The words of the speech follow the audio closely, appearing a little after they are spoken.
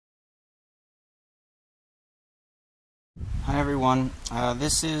Hi everyone,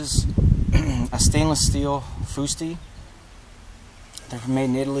 this is a stainless steel fusti. They're made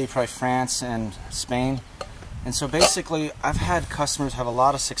in Italy, probably France and Spain. And so basically I've had customers have a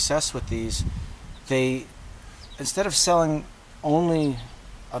lot of success with these. They, instead of selling only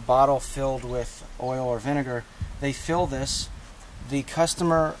a bottle filled with oil or vinegar, they fill this. The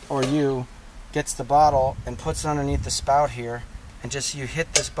customer or you gets the bottle and puts it underneath the spout here, and just you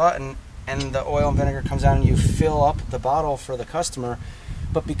hit this button and the oil and vinegar comes out and you fill up the bottle for the customer.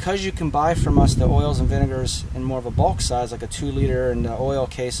 But because you can buy from us the oils and vinegars in more of a bulk size, like a 2 liter in the oil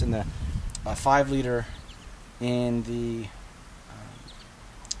case and the 5 liter in the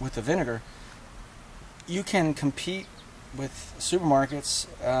with the vinegar, you can compete with supermarkets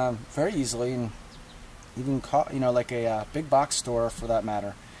very easily, and even like a big box store for that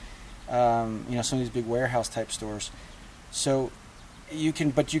matter. Some of these big warehouse type stores. So you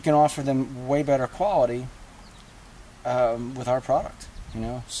can offer them way better quality with our product.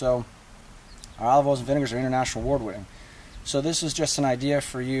 So our olive oils and vinegars are international award winning. So this is just an idea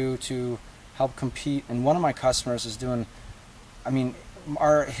for you to help compete. And one of my customers is doing,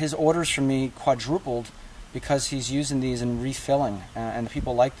 his orders from me quadrupled because he's using these and refilling, and the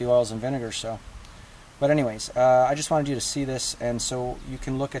people like the oils and vinegars. So, but anyways, I just wanted you to see this, and so you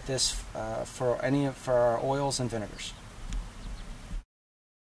can look at this for our oils and vinegars.